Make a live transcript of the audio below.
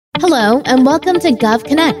Hello, and welcome to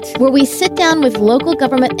GovConnect, where we sit down with local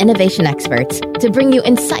government innovation experts to bring you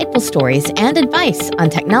insightful stories and advice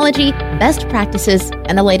on technology, best practices,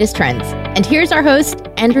 and the latest trends. And here's our host,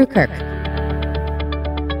 Andrew Kirk.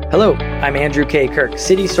 Hello, I'm Andrew K. Kirk,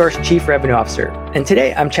 City Source Chief Revenue Officer, and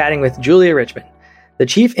today I'm chatting with Julia Richman, the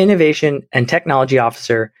Chief Innovation and Technology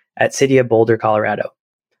Officer at City of Boulder, Colorado.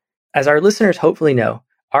 As our listeners hopefully know,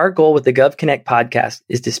 our goal with the GovConnect podcast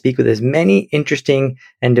is to speak with as many interesting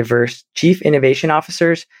and diverse Chief Innovation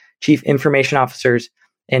Officers, Chief Information Officers,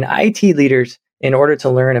 and IT leaders in order to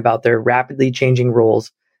learn about their rapidly changing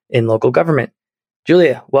roles in local government.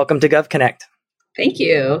 Julia, welcome to GovConnect. Thank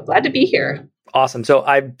you. Glad to be here. Awesome. So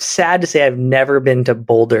I'm sad to say I've never been to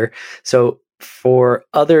Boulder. So for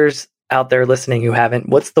others out there listening who haven't,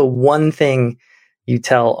 what's the one thing you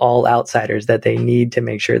tell all outsiders that they need to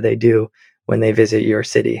make sure they do when they visit your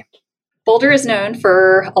city? Boulder is known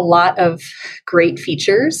for a lot of great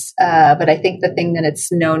features, but I think the thing that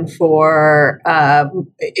it's known for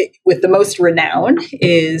with the most renown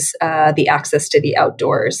is the access to the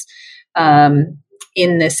outdoors. In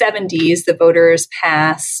the 70s, the voters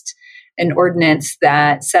passed an ordinance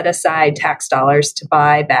that set aside tax dollars to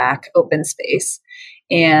buy back open space.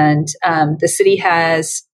 And the city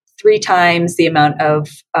has 3 times the amount of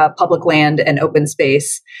public land and open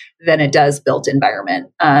space than it does built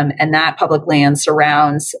environment. And that public land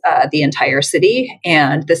surrounds the entire city.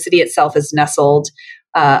 And the city itself is nestled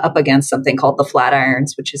up against something called the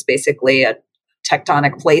Flatirons, which is basically a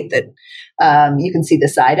tectonic plate that you can see the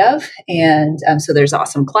side of. And so there's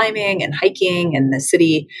awesome climbing and hiking in the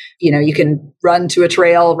city. You know, you can run to a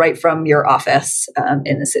trail right from your office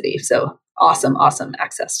in the city. So awesome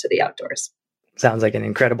access to the outdoors. Sounds like an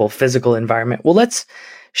incredible physical environment. Well, let's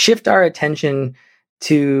shift our attention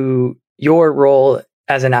to your role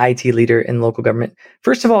as an IT leader in local government.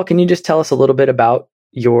 First of all, can you just tell us a little bit about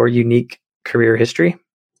your unique career history?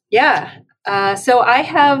 Yeah. So I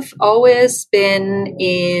have always been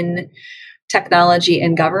in technology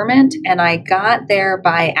and government, and I got there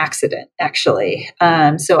by accident, actually.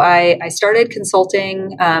 So I started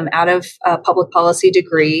consulting out of a public policy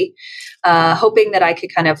degree, hoping that I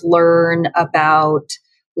could kind of learn about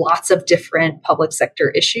lots of different public sector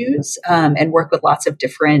issues and work with lots of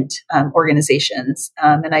different organizations.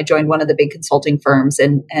 And I joined one of the big consulting firms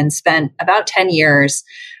and spent about 10 years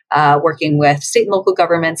working with state and local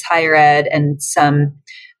governments, higher ed, and some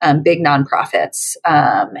big nonprofits.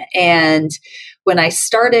 And when I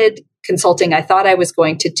started consulting, I thought I was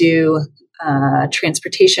going to do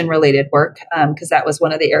transportation related work because that was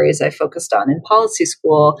one of the areas I focused on in policy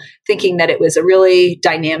school, thinking that it was a really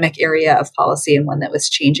dynamic area of policy and one that was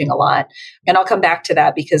changing a lot. And I'll come back to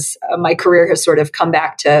that because my career has sort of come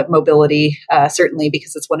back to mobility, certainly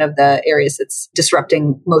because it's one of the areas that's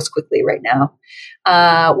disrupting most quickly right now.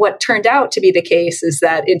 What turned out to be the case is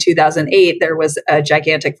that in 2008, there was a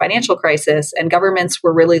gigantic financial crisis and governments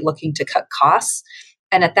were really looking to cut costs.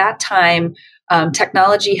 And at that time,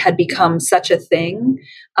 technology had become such a thing,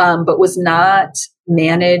 but was not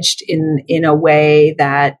managed in a way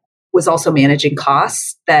that was also managing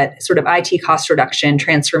costs, that sort of IT cost reduction,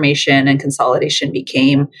 transformation, and consolidation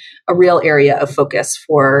became a real area of focus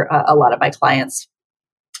for a lot of my clients.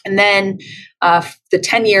 And then the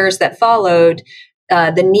 10 years that followed,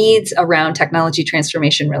 the needs around technology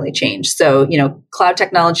transformation really changed. So, cloud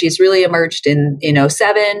technologies really emerged in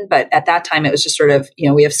 2007, but at that time it was just sort of,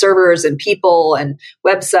 we have servers and people and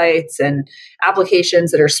websites and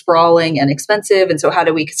applications that are sprawling and expensive. And so how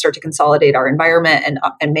do we start to consolidate our environment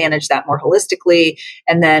and manage that more holistically?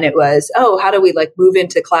 And then it was, how do we move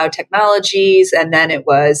into cloud technologies? And then it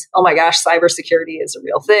was, oh my gosh, cybersecurity is a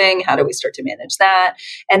real thing. How do we start to manage that?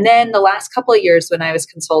 And then the last couple of years when I was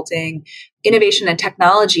consulting, innovation and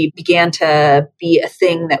technology began to be a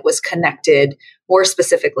thing that was connected more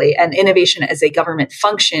specifically, and innovation as a government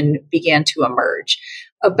function began to emerge.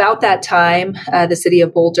 About that time, the City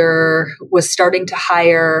of Boulder was starting to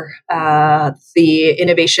hire the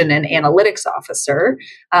Innovation and Analytics Officer,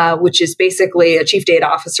 which is basically a Chief Data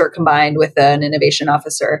Officer combined with an Innovation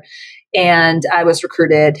Officer. And I was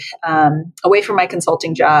recruited away from my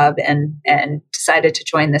consulting job and decided to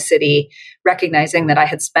join the city, recognizing that I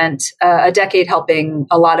had spent a decade helping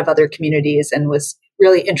a lot of other communities and was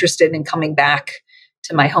really interested in coming back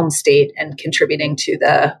to my home state and contributing to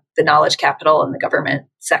the knowledge capital and the government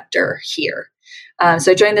sector here.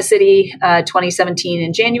 So I joined the city 2017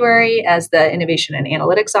 in January as the Innovation and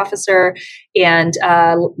Analytics Officer. And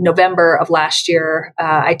November of last year,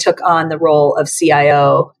 I took on the role of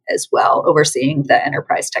CIO as well, overseeing the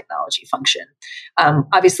enterprise technology function.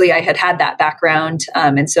 Obviously, I had that background.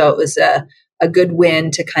 And so it was a good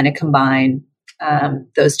win to kind of combine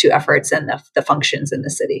those two efforts and the functions in the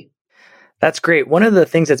city. That's great. One of the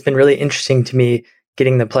things that's been really interesting to me,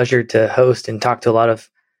 getting the pleasure to host and talk to a lot of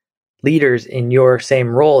leaders in your same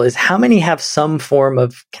role, is how many have some form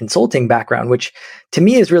of consulting background, which to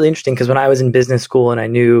me is really interesting because when I was in business school and I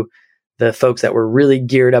knew the folks that were really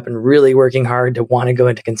geared up and really working hard to want to go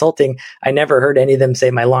into consulting, I never heard any of them say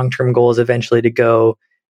my long-term goal is eventually to go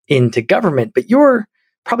into government. But you're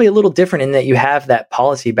probably a little different in that you have that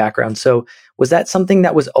policy background. So was that something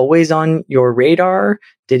that was always on your radar?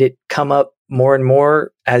 Did it come up more and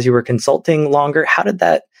more as you were consulting longer? How did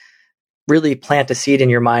that really plant a seed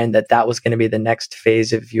in your mind that that was going to be the next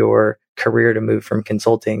phase of your career to move from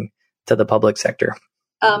consulting to the public sector?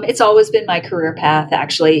 It's always been my career path,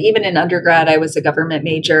 actually. Even in undergrad, I was a government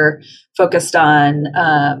major focused on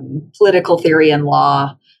political theory and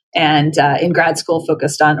law. And in grad school,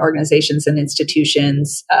 focused on organizations and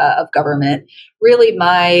institutions of government. Really,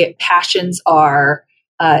 my passions are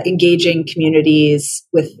engaging communities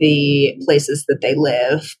with the places that they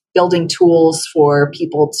live, building tools for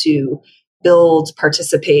people to build,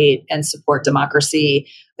 participate, and support democracy.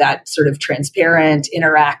 That sort of transparent,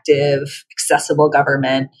 interactive, accessible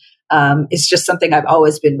government is just something I've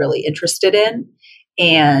always been really interested in.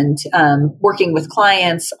 And working with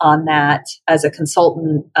clients on that as a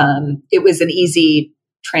consultant, it was an easy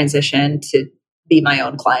transition to be my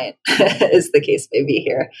own client, as the case may be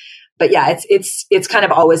here. But yeah, it's kind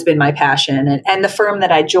of always been my passion. And the firm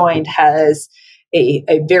that I joined has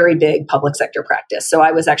a very big public sector practice. So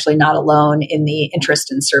I was actually not alone in the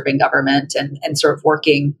interest in serving government and sort of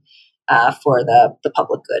working for the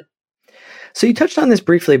public good. So you touched on this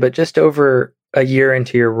briefly, but just over a year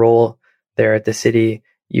into your role there at the city,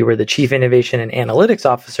 you were the Chief Innovation and Analytics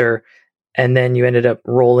Officer, and then you ended up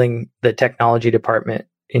rolling the technology department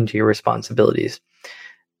into your responsibilities.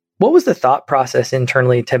 What was the thought process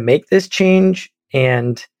internally to make this change,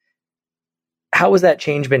 and how has that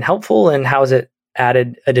change been helpful, and how has it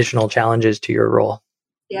added additional challenges to your role?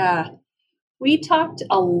 Yeah. We talked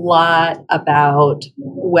a lot about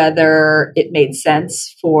whether it made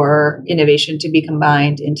sense for innovation to be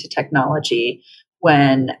combined into technology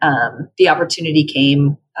when the opportunity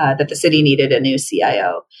came that the city needed a new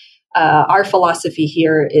CIO. Our philosophy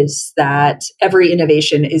here is that every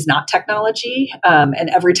innovation is not technology, and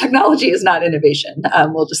every technology is not innovation.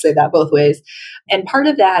 We'll just say that both ways. And part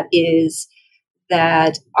of that is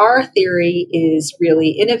that our theory is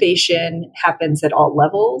really innovation happens at all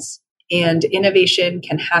levels, and innovation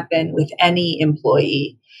can happen with any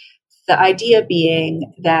employee. The idea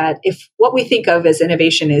being that if what we think of as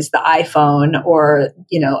innovation is the iPhone or,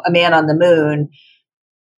 a man on the moon,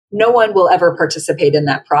 no one will ever participate in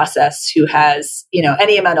that process who has,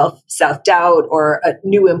 any amount of self-doubt or a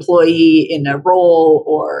new employee in a role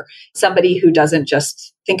or somebody who doesn't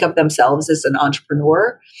just think of themselves as an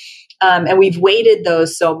entrepreneur. And we've weighted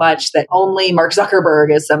those so much that only Mark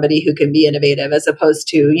Zuckerberg is somebody who can be innovative, as opposed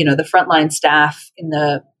to, the frontline staff in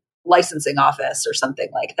the licensing office or something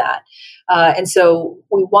like that. And so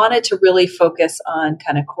we wanted to really focus on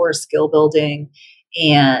kind of core skill building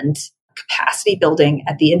and capacity building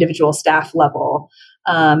at the individual staff level,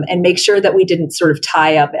 and make sure that we didn't sort of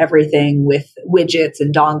tie up everything with widgets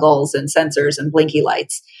and dongles and sensors and blinky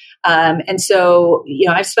lights. And so,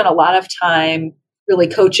 I've spent a lot of time really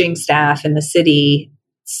coaching staff in the city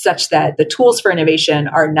such that the tools for innovation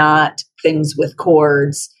are not things with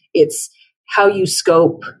cords. It's how you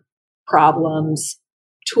scope problems,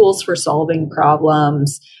 tools for solving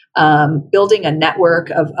problems, building a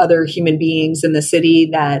network of other human beings in the city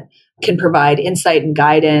that can provide insight and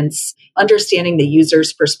guidance, understanding the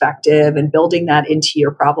user's perspective and building that into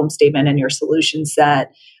your problem statement and your solution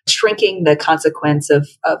set, shrinking the consequence of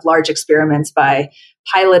large experiments by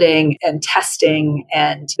piloting and testing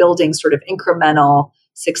and building sort of incremental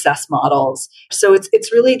success models. So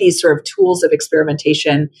it's really these sort of tools of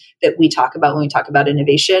experimentation that we talk about when we talk about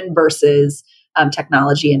innovation versus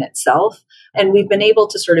technology in itself. And we've been able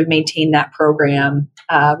to sort of maintain that program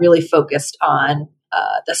really focused on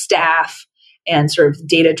the staff and sort of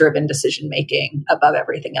data-driven decision-making above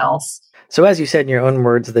everything else. So as you said in your own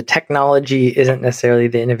words, the technology isn't necessarily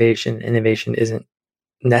the innovation. Innovation isn't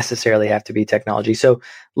necessarily have to be technology. So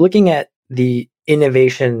looking at the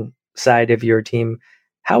innovation side of your team,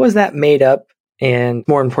 how is that made up? And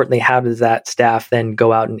more importantly, how does that staff then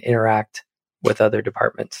go out and interact with other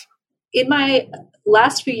departments? In my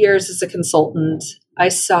last few years as a consultant, I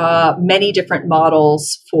saw many different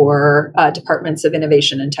models for departments of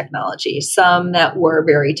innovation and technology, some that were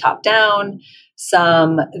very top down,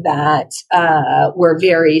 some that were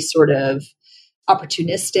very sort of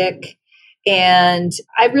opportunistic. And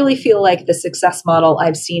I really feel like the success model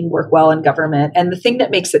I've seen work well in government. And the thing that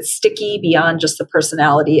makes it sticky beyond just the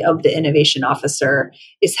personality of the innovation officer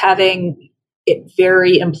is having it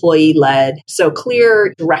very employee led. So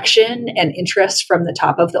clear direction and interest from the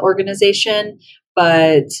top of the organization,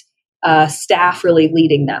 but staff really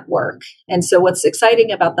leading that work. And so what's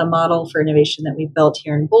exciting about the model for innovation that we've built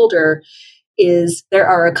here in Boulder is there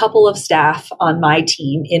are a couple of staff on my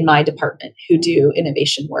team in my department who do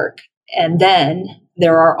innovation work. And then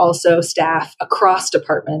there are also staff across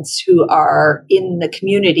departments who are in the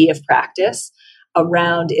community of practice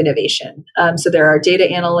around innovation. So there are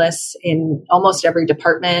data analysts in almost every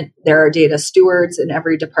department. There are data stewards in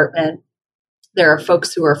every department. There are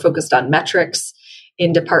folks who are focused on metrics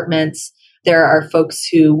in departments. There are folks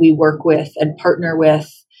who we work with and partner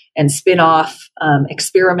with and spin off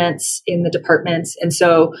experiments in the departments. And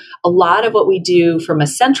so a lot of what we do from a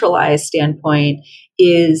centralized standpoint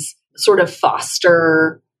is sort of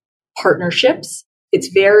foster partnerships. It's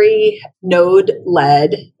very node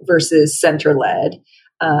led versus center led.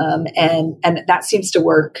 And that seems to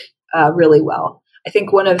work really well. I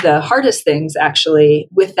think one of the hardest things actually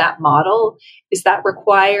with that model is that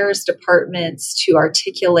requires departments to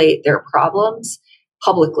articulate their problems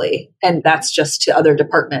publicly. And that's just to other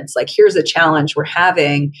departments. Like, here's a challenge we're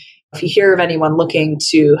having. If you hear of anyone looking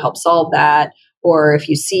to help solve that, or if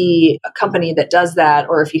you see a company that does that,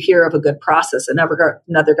 or if you hear of a good process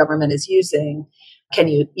another government is using, can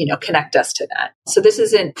you connect us to that? So this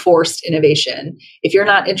isn't forced innovation. If you're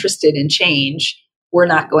not interested in change, we're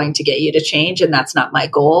not going to get you to change, and that's not my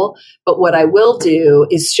goal. But what I will do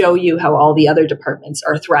is show you how all the other departments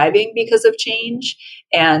are thriving because of change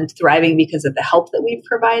and thriving because of the help that we've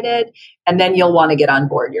provided, and then you'll want to get on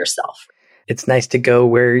board yourself. It's nice to go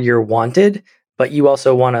where you're wanted, but you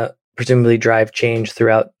also want to presumably drive change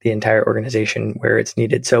throughout the entire organization where it's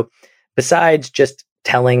needed. So besides just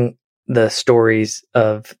telling the stories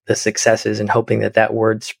of the successes and hoping that that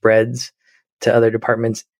word spreads to other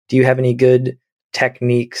departments, do you have any good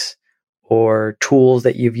techniques or tools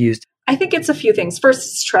that you've used? I think it's a few things. First,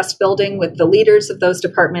 it's trust building with the leaders of those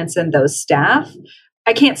departments and those staff.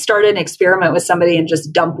 I can't start an experiment with somebody and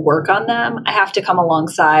just dump work on them. I have to come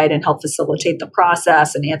alongside and help facilitate the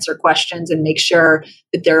process and answer questions and make sure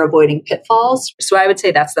that they're avoiding pitfalls. So I would say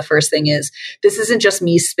that's the first thing is this isn't just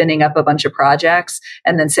me spinning up a bunch of projects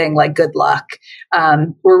and then saying like, good luck.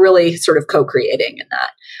 We're really sort of co-creating in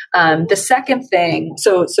that. The second thing,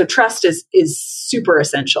 so trust is super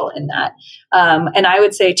essential in that. And I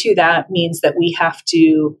would say too, that means that we have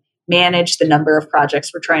to manage the number of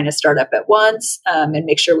projects we're trying to start up at once and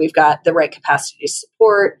make sure we've got the right capacity to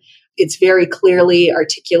support. It's very clearly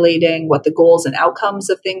articulating what the goals and outcomes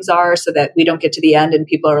of things are so that we don't get to the end and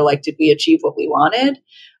people are like, did we achieve what we wanted?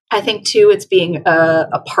 I think too, it's being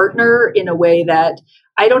a partner in a way that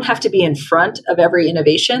I don't have to be in front of every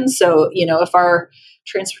innovation. So, if our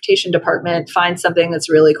transportation department finds something that's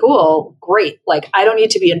really cool, great. Like, I don't need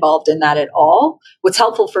to be involved in that at all. What's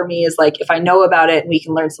helpful for me is like, if I know about it and we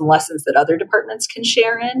can learn some lessons that other departments can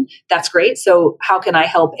share in, that's great. So how can I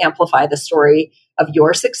help amplify the story of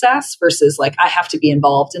your success versus like, I have to be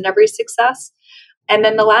involved in every success. And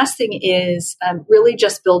then the last thing is really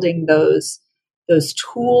just building those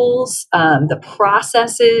tools, the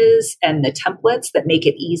processes and the templates that make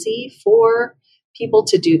it easy for people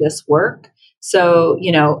to do this work. So,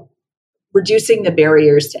 reducing the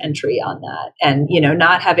barriers to entry on that and,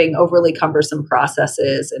 not having overly cumbersome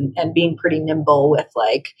processes and being pretty nimble with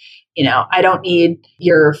like, I don't need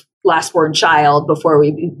your last born child before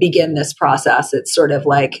we begin this process. It's sort of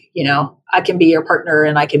like, I can be your partner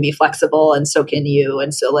and I can be flexible and so can you.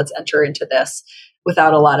 And so let's enter into this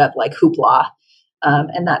without a lot of like hoopla.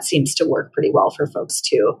 And that seems to work pretty well for folks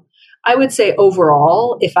too. I would say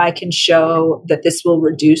overall, if I can show that this will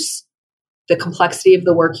reduce the complexity of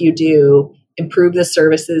the work you do, improve the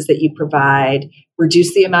services that you provide,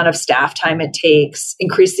 reduce the amount of staff time it takes,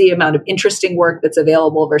 increase the amount of interesting work that's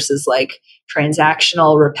available versus like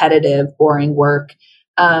transactional, repetitive, boring work.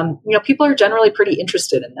 People are generally pretty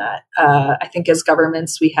interested in that. I think as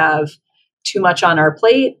governments, we have too much on our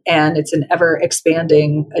plate and it's an ever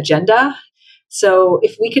expanding agenda. So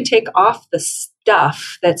if we can take off the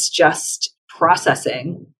stuff that's just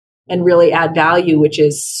processing and really add value, which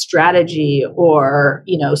is strategy or,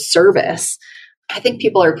 service, I think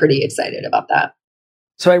people are pretty excited about that.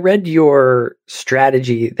 So I read your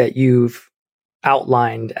strategy that you've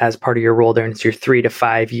outlined as part of your role there, and it's your 3 to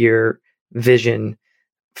 5 year vision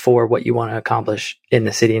for what you want to accomplish in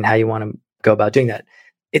the city and how you want to go about doing that.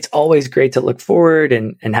 It's always great to look forward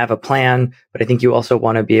and have a plan, but I think you also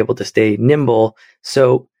want to be able to stay nimble.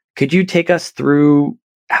 So could you take us through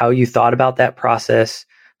how you thought about that process,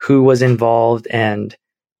 who was involved, and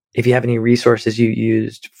if you have any resources you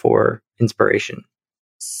used for inspiration.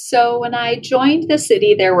 So when I joined the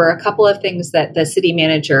city, there were a couple of things that the city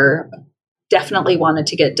manager definitely wanted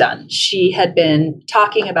to get done. She had been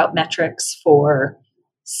talking about metrics for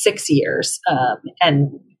 6 years.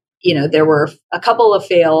 There were a couple of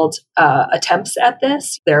failed attempts at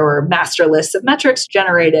this. There were master lists of metrics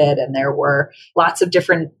generated, and there were lots of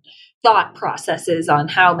different thought processes on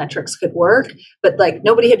how metrics could work. But like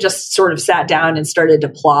nobody had just sort of sat down and started to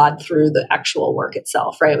plod through the actual work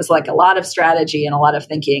itself, right? It was like a lot of strategy and a lot of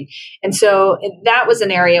thinking. And so that was an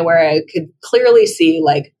area where I could clearly see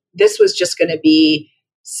like this was just going to be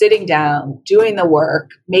sitting down, doing the work,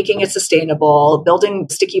 making it sustainable, building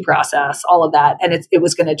sticky process, all of that. And it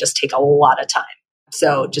was going to just take a lot of time.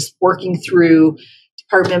 So just working through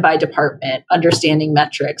department by department, understanding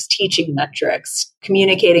metrics, teaching metrics,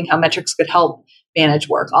 communicating how metrics could help manage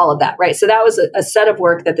work, all of that, right? So that was a set of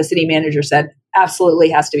work that the city manager said absolutely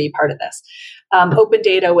has to be part of this. Open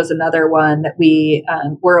data was another one that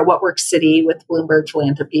we're a What Works City with Bloomberg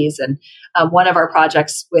Philanthropies. And one of our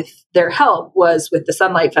projects with their help was with the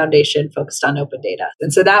Sunlight Foundation focused on open data.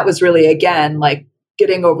 And so that was really, again, like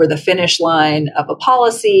getting over the finish line of a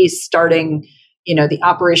policy, starting the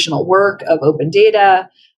operational work of open data.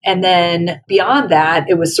 And then beyond that,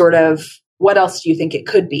 it was sort of, what else do you think it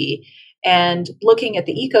could be? And looking at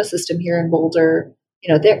the ecosystem here in Boulder,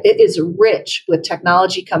 it is rich with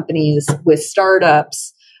technology companies, with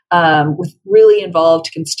startups, with really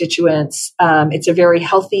involved constituents. It's a very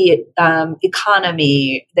healthy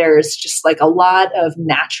economy. There's just like a lot of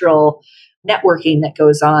natural networking that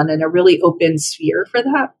goes on and a really open sphere for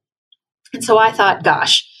that. And so I thought,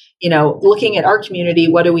 gosh, looking at our community,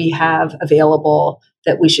 what do we have available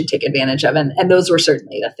that we should take advantage of? And those were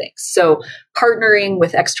certainly the things. So partnering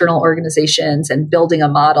with external organizations and building a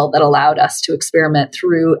model that allowed us to experiment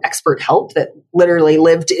through expert help that literally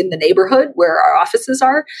lived in the neighborhood where our offices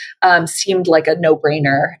are seemed like a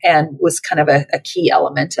no-brainer and was kind of a key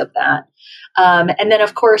element of that. And then,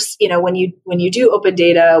 of course, when you do open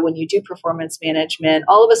data, when you do performance management,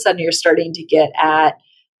 all of a sudden you're starting to get at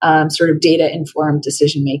sort of data-informed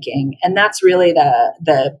decision-making. And that's really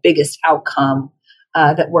the biggest outcome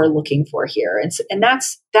that we're looking for here. And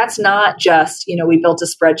that's not just, we built a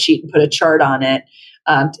spreadsheet and put a chart on it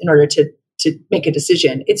in order to make a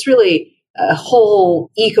decision. It's really a whole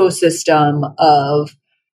ecosystem of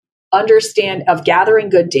gathering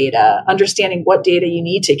good data, understanding what data you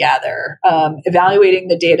need to gather, evaluating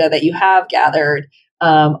the data that you have gathered,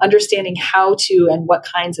 understanding how to and what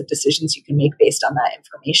kinds of decisions you can make based on that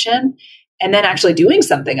information, and then actually doing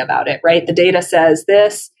something about it, right? The data says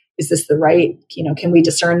this, is this the right, can we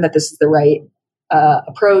discern that this is the right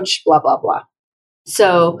approach, blah, blah, blah.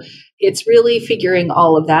 So it's really figuring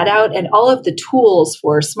all of that out, and all of the tools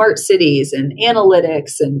for smart cities and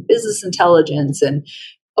analytics and business intelligence and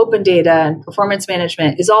open data and performance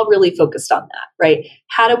management is all really focused on that, right?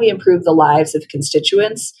 How do we improve the lives of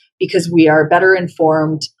constituents because we are better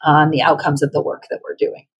informed on the outcomes of the work that we're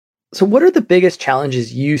doing? So what are the biggest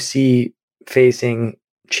challenges you see facing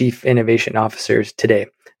chief innovation officers today?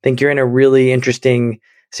 I think you're in a really interesting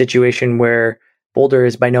situation where Boulder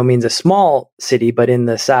is by no means a small city, but in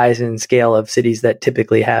the size and scale of cities that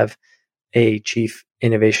typically have a chief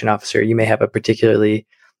innovation officer, you may have a particularly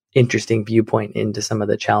interesting viewpoint into some of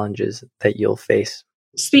the challenges that you'll face.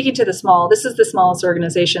 Speaking to this is the smallest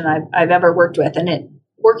organization I've ever worked with. And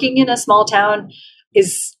working in a small town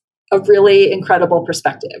is a really incredible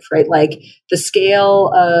perspective, right? Like the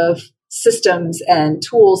scale of systems and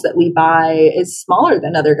tools that we buy is smaller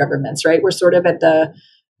than other governments, right? We're sort of at the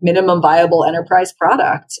minimum viable enterprise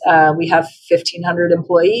product. We have 1,500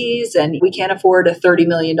 employees and we can't afford a $30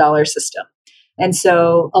 million system. And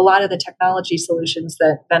so a lot of the technology solutions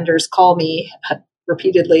that vendors call me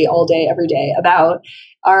repeatedly all day, every day about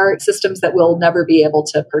are systems that we'll never be able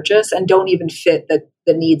to purchase and don't even fit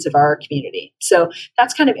the needs of our community. So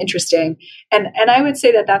that's kind of interesting. And I would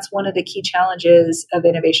say that that's one of the key challenges of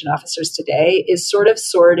innovation officers today is sort of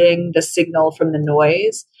sorting the signal from the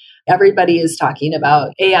noise. Everybody is talking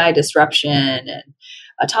about AI disruption and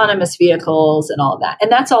autonomous vehicles and all of that.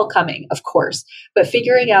 And that's all coming, of course. But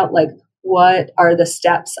figuring out like, what are the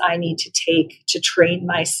steps I need to take to train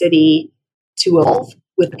my city to evolve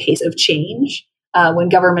with the pace of change when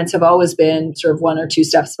governments have always been sort of one or two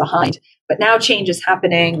steps behind. But now change is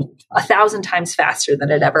happening 1,000 times faster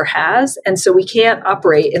than it ever has. And so we can't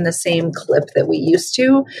operate in the same clip that we used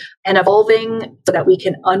to, and evolving so that we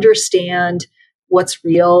can understand what's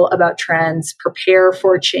real about trends, prepare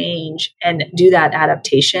for change, and do that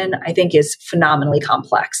adaptation, I think is phenomenally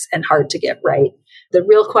complex and hard to get right. The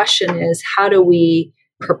real question is, how do we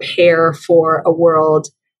prepare for a world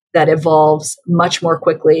that evolves much more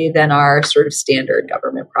quickly than our sort of standard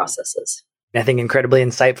government processes? I think incredibly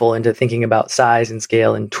insightful into thinking about size and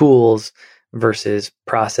scale and tools versus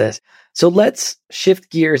process. So let's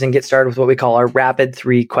shift gears and get started with what we call our rapid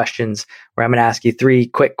 3 questions, where I'm going to ask you 3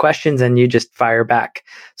 quick questions and you just fire back.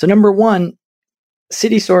 So number 1,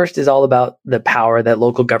 City Sourced is all about the power that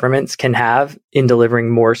local governments can have in delivering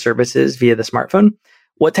more services via the smartphone.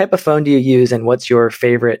 What type of phone do you use, and what's your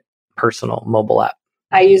favorite personal mobile app?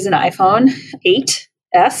 I use an iPhone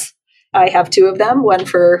 8S. I have 2 of them, one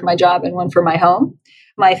for my job and one for my home.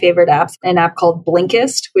 My favorite app's an app called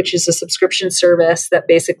Blinkist, which is a subscription service that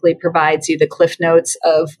basically provides you the cliff notes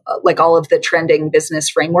of like all of the trending business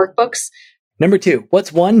framework books. Number 2,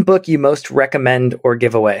 what's one book you most recommend or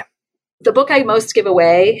give away? The book I most give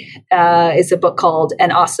away is a book called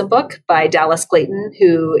An Awesome Book by Dallas Clayton,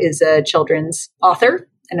 who is a children's author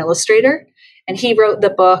and illustrator. And he wrote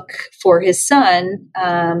the book for his son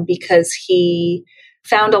because he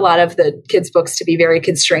found a lot of the kids' books to be very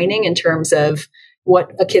constraining in terms of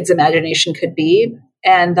what a kid's imagination could be.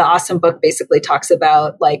 And the Awesome Book basically talks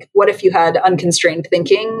about, like, what if you had unconstrained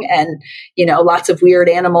thinking and, lots of weird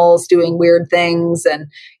animals doing weird things and,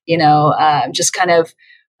 just kind of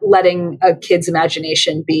letting a kid's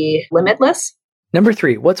imagination be limitless. Number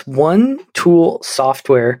 3, what's one tool,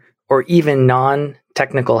 software, or even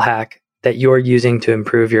non-technical hack that you're using to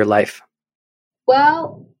improve your life?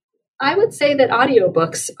 Well, I would say that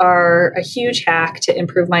audiobooks are a huge hack to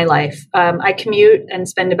improve my life. I commute and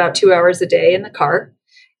spend about 2 hours a day in the car.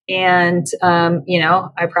 And,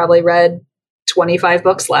 I probably read 25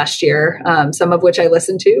 books last year, some of which I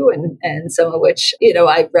listened to and some of which,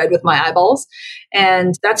 I read with my eyeballs.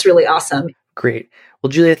 And that's really awesome. Great. Well,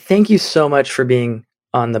 Julia, thank you so much for being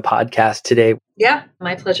on the podcast today. Yeah,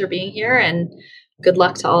 my pleasure being here. And good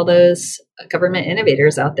luck to all those government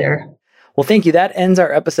innovators out there. Well, thank you. That ends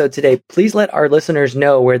our episode today. Please let our listeners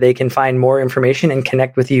know where they can find more information and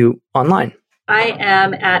connect with you online. I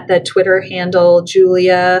am at the Twitter handle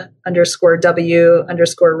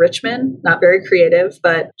Julia_W_Richman. Not very creative,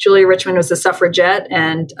 but Julia Richman was a suffragette,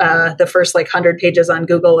 and the first 100 pages on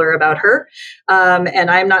Google are about her. And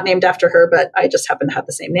I'm not named after her, but I just happen to have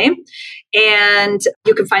the same name. And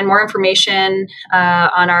you can find more information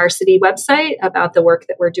on our city website about the work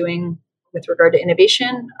that we're doing with regard to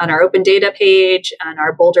innovation, on our open data page, on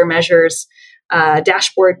our Boulder Measures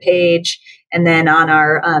dashboard page, and then on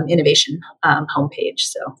our innovation homepage.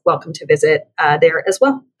 So welcome to visit there as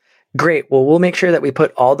well. Great. Well, we'll make sure that we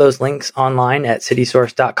put all those links online at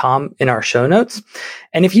citysource.com in our show notes.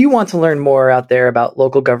 And if you want to learn more out there about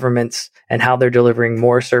local governments and how they're delivering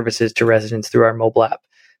more services to residents through our mobile app,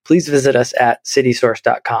 please visit us at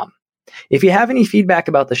citysource.com. If you have any feedback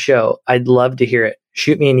about the show, I'd love to hear it.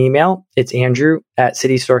 Shoot me an email. It's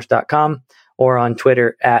andrew@citysource.com or on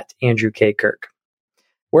Twitter @AndrewKKirk.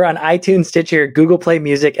 We're on iTunes, Stitcher, Google Play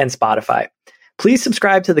Music, and Spotify. Please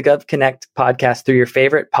subscribe to the GovConnect podcast through your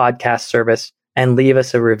favorite podcast service and leave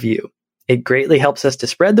us a review. It greatly helps us to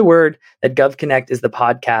spread the word that GovConnect is the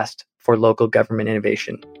podcast for local government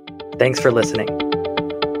innovation. Thanks for listening.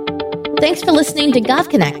 Thanks for listening to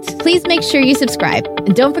GovConnect. Please make sure you subscribe.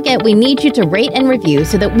 And don't forget, we need you to rate and review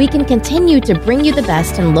so that we can continue to bring you the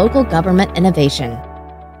best in local government innovation.